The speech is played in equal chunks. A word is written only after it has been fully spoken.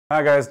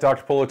Hi guys,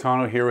 Dr.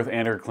 Politano here with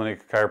Andor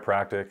Clinic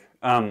Chiropractic.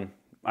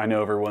 I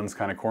know everyone's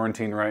kind of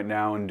quarantined right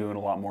now and doing a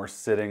lot more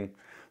sitting.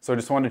 So I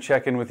just wanted to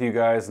check in with you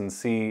guys and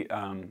see,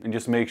 and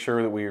just make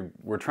sure that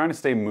we're trying to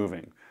stay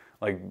moving.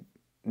 Like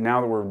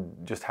now that we're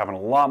just having a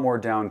lot more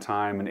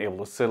downtime and able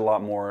to sit a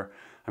lot more,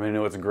 I mean, I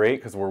know it's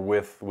great because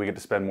we get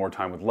to spend more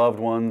time with loved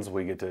ones.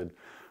 We get to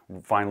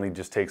finally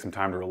just take some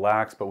time to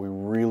relax, but we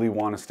really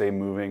want to stay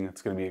moving.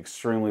 It's going to be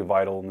extremely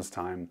vital in this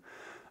time.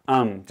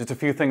 Just a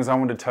few things I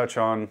wanted to touch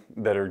on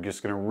that are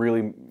just going to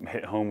really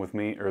hit home with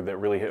me, or that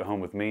really hit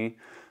home with me.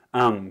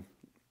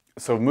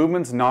 So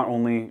movement's not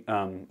only,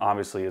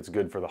 obviously it's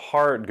good for the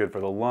heart, good for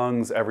the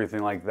lungs,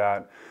 everything like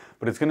that,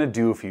 but it's going to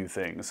do a few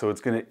things. So it's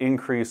going to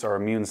increase our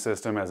immune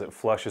system as it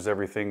flushes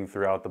everything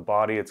throughout the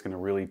body. It's going to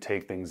really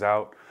take things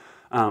out.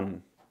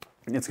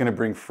 It's going to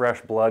bring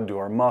fresh blood to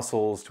our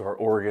muscles, to our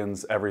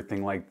organs,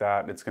 everything like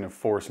that. It's going to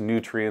force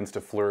nutrients to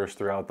flourish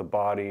throughout the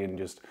body and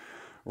just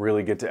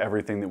really get to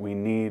everything that we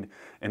need.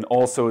 And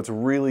also it's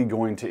really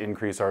going to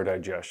increase our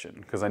digestion,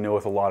 because I know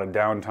with a lot of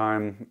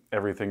downtime,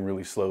 everything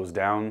really slows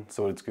down.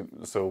 So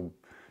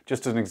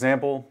just as an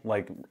example,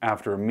 like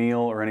after a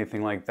meal or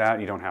anything like that,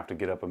 you don't have to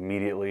get up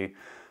immediately,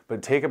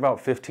 but take about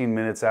 15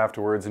 minutes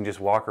afterwards and just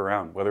walk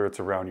around, whether it's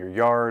around your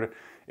yard,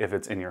 if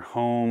it's in your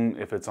home,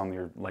 if it's on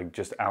your, like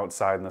just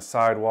outside in the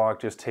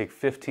sidewalk, just take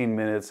 15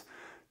 minutes.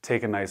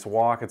 Take a nice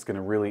walk. It's going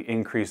to really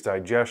increase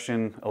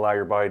digestion, allow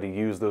your body to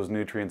use those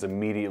nutrients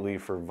immediately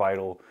for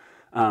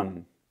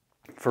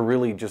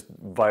really just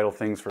vital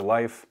things for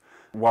life.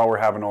 While we're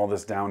having all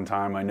this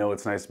downtime, I know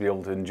it's nice to be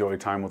able to enjoy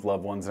time with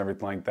loved ones and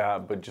everything like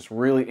that, but just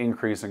really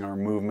increasing our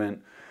movement.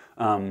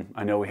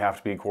 I know we have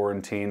to be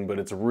quarantined, but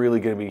it's really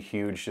going to be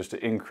huge just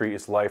to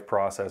increase life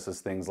processes,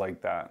 things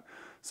like that.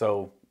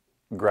 So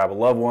grab a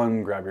loved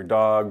one, grab your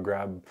dog,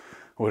 grab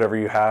whatever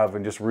you have,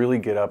 and just really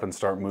get up and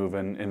start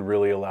moving and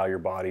really allow your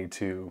body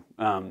to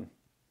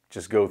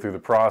just go through the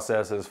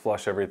processes,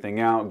 flush everything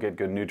out, get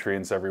good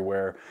nutrients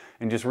everywhere,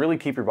 and just really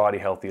keep your body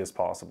healthy as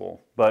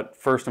possible. But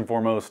first and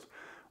foremost,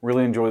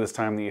 really enjoy this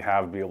time that you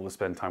have to be able to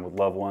spend time with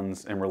loved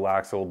ones and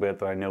relax a little bit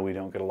that I know we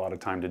don't get a lot of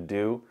time to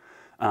do.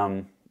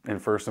 And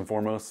first and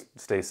foremost,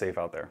 stay safe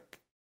out there.